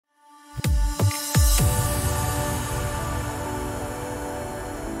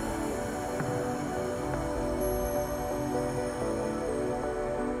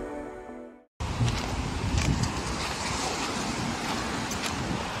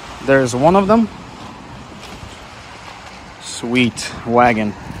There's one of them. Sweet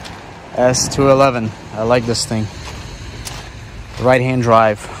wagon. S211. I like this thing. Right-hand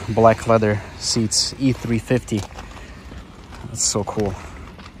drive, black leather seats, E350. That's so cool.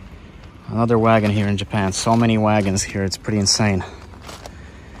 Another wagon here in Japan. So many wagons here, it's pretty insane.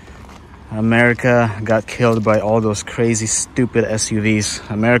 America got killed by all those crazy, stupid SUVs.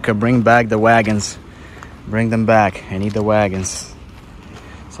 America, bring back the wagons. Bring them back. I need the wagons.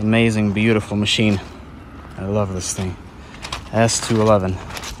 It's an amazing, beautiful machine. I love this thing. S211.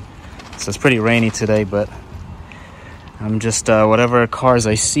 So it's pretty rainy today, but I'm just, whatever cars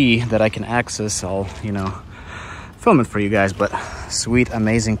I see that I can access, I'll, you know, film it for you guys. But sweet,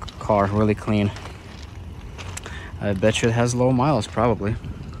 amazing car, really clean. I bet you it has low miles, probably.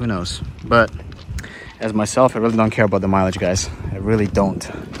 Who knows? But as myself, I really don't care about the mileage, guys. I really don't.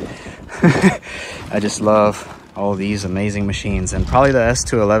 I just love all these amazing machines, and probably the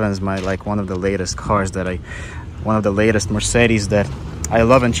S211 is my, like, one of the latest cars that one of the latest Mercedes that I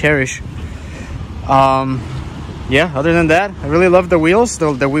love and cherish. Yeah, other than that, I really love the wheels.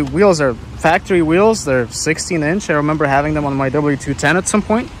 The wheels are factory wheels. They're 16-inch. I remember having them on my W210 at some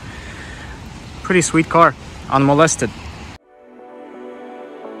point. Pretty sweet car, unmolested.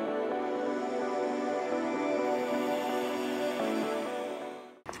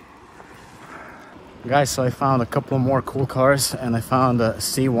 Guys, so I found a couple more cool cars, and I found a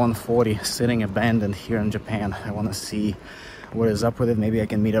C140 sitting abandoned here in Japan. I want to see what is up with it. Maybe I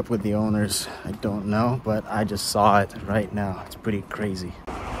can meet up with the owners. I don't know, but I just saw it right now. It's pretty crazy.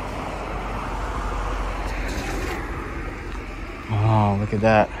 Oh, look at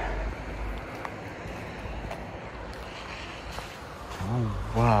that. Oh,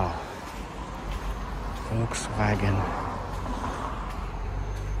 wow. Volkswagen.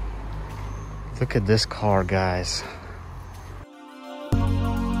 Look at this car, guys.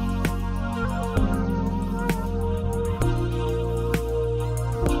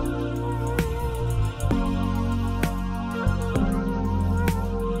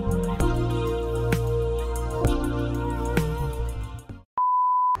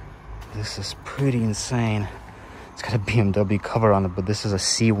 This is pretty insane. It's got a BMW cover on it, but this is a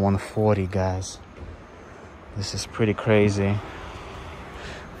C140, guys. This is pretty crazy.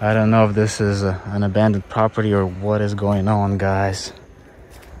 I don't know if this is an abandoned property or what is going on, guys.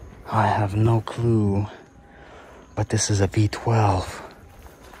 I have no clue. But this is a V12.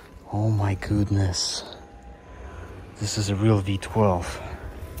 Oh my goodness. This is a real V12.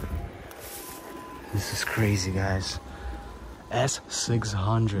 This is crazy, guys.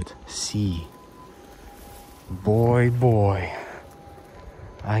 S600C. Boy.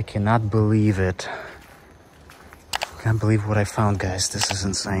 I cannot believe it. Can't believe what I found, guys. This is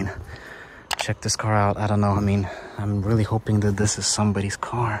insane. Check this car out. I don't know. I mean, I'm really hoping that this is somebody's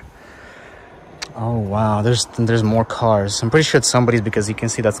car. Oh wow, there's more cars. I'm pretty sure it's somebody's, because you can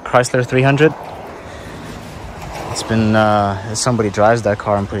see that's Chrysler 300. It's been somebody drives that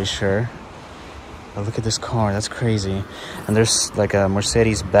car, I'm pretty sure. But look at this car. That's crazy. And there's like a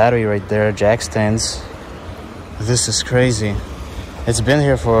Mercedes battery right there, jack stands. This is crazy. It's been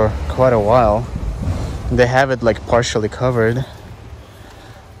here for quite a while. They have it like partially covered.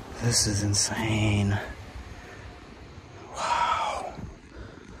 This is insane. Wow.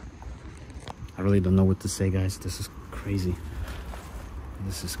 I really don't know what to say, guys. This is crazy.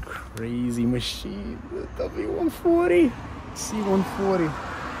 This is crazy machine. The W140. C140.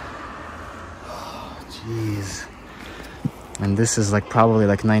 Oh, jeez. And this is like probably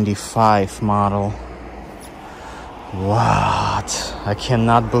like 95 model. What? I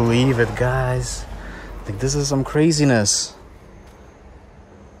cannot believe it, guys. Like, this is some craziness.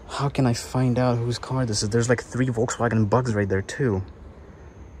 How can I find out whose car this is? There's like 3 Volkswagen Bugs right there too.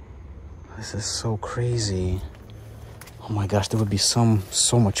 This is so crazy. Oh my gosh, there would be so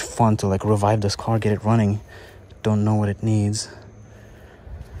much fun to like revive this car, get it running. Don't know what it needs.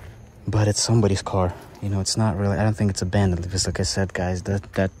 But it's somebody's car. You know, it's not really, I don't think it's abandoned, because like I said, guys,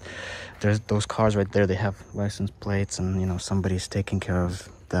 there's those cars right there, they have license plates, and you know, somebody's taking care of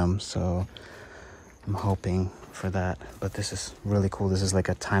them, so I'm hoping for that. But this is really cool. This is like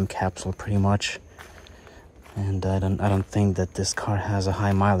a time capsule pretty much. And I don't think that this car has a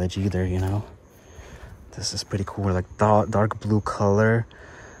high mileage either, you know. This is pretty cool, like dark blue color.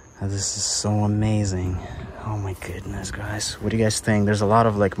 And this is so amazing. Oh my goodness, guys. What do you guys think? There's a lot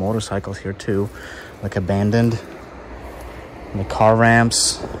of like motorcycles here too, like abandoned, the car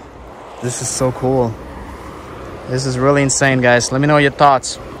ramps. This is so cool. This is really insane, guys. Let me know your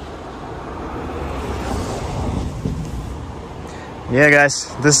thoughts. Yeah,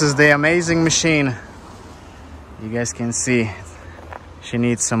 guys, this is the amazing machine. You guys can see, She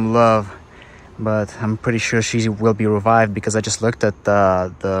needs some love, but I'm pretty sure she will be revived because I just looked at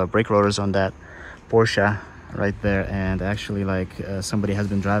the brake rotors on that Porsche right there, and actually like somebody has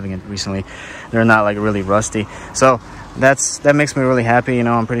been driving it recently. They're not like really rusty, so that makes me really happy. You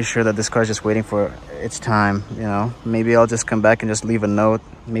know, I'm pretty sure that this car is just waiting for its time. You know, maybe I'll just come back and just leave a note.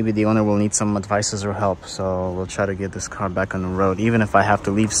 Maybe the owner will need some advices or help, so we'll try to get this car back on the road. Even if I have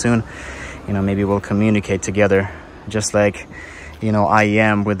to leave soon, you know, maybe we'll communicate together, just like, you know, I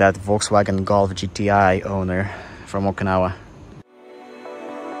am with that Volkswagen Golf GTI owner from Okinawa.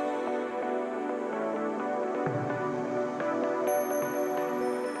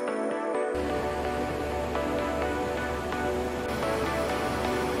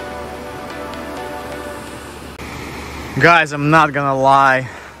 Guys, I'm not gonna lie,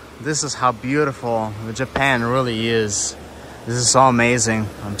 this is how beautiful Japan really is. This is so amazing.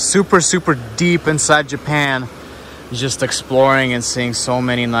 I'm super deep inside Japan, just exploring and seeing so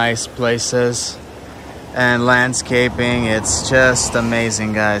many nice places and landscaping. It's just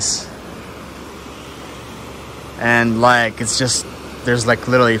amazing, guys. And like, it's just, there's like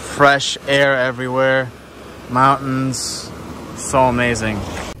literally fresh air everywhere, mountains, so amazing.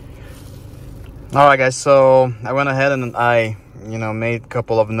 All right, guys, so I went ahead and I, you know, made a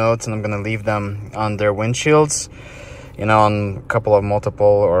couple of notes, and I'm gonna leave them on their windshields, you know, on a couple of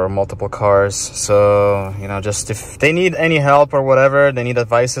multiple cars. So, you know, just if they need any help or whatever, they need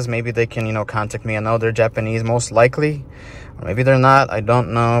advices, maybe they can, you know, contact me. I know they're Japanese most likely, or maybe they're not, I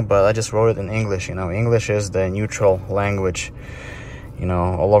don't know, but I just wrote it in English. You know, English is the neutral language, you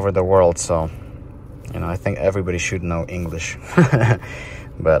know, all over the world. So, you know, I think everybody should know English.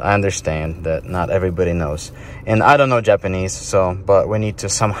 But I understand that not everybody knows, and I don't know Japanese, so, but we need to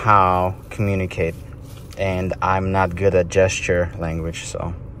somehow communicate, and I'm not good at gesture language,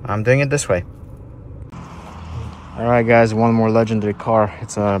 so I'm doing it this way. All right, guys, one more legendary car.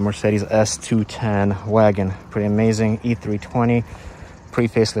 It's a Mercedes S210 wagon. Pretty amazing. E320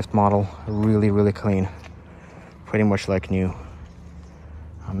 pre-facelift model. Really clean, pretty much like new.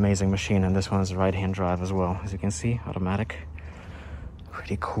 Amazing machine. And this one's right-hand drive as well, as you can see, automatic.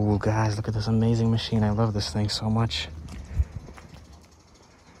 Pretty cool, guys. Look at this amazing machine. I love this thing so much.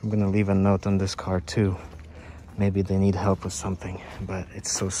 I'm gonna leave a note on this car too. Maybe they need help with something, but it's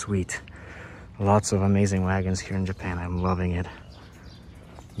so sweet. Lots of amazing wagons here in Japan. I'm loving it.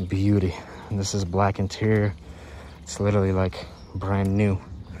 Beauty. And this is black interior. It's literally like brand new.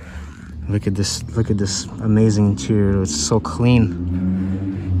 Look at this amazing interior. It's so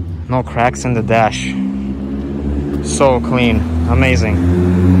clean. No cracks in the dash. So clean. Amazing.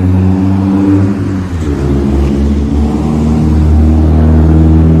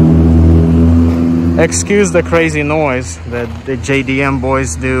 Excuse the crazy noise that the JDM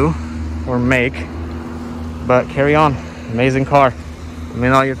boys do or make, but carry on. Amazing car. Let me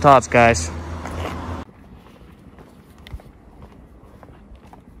know your thoughts, guys.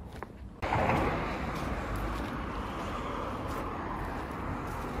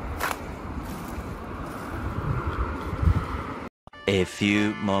 A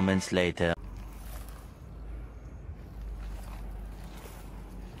few moments later.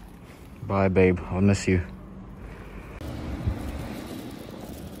 Bye, babe. I'll miss you.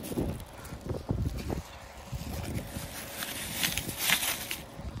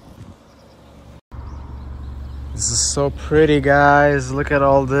 This is so pretty, guys. Look at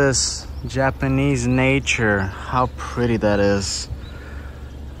all this Japanese nature. How pretty that is.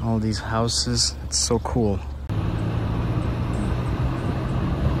 All these houses. It's so cool.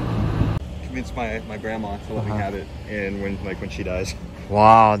 Convinced my grandma to let me have it, and when she dies.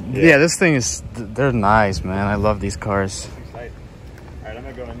 Wow. Yeah, this thing is, they're nice, man. I love these cars. Excited. All right, I'm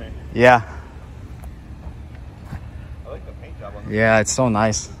gonna go in there. Yeah. I like the paint job on this. Yeah, it's so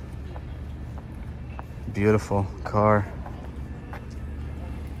nice. Beautiful car.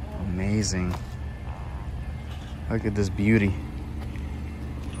 Amazing. Look at this beauty.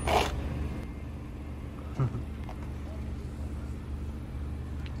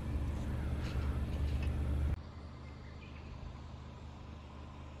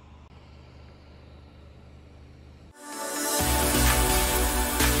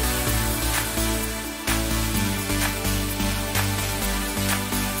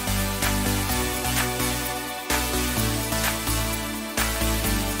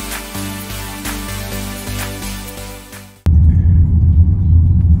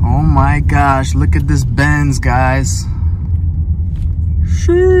 Oh my gosh, look at this Benz, guys.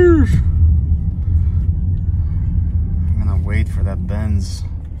 Sheesh. I'm gonna wait for that Benz.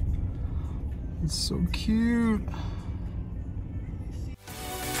 It's so cute.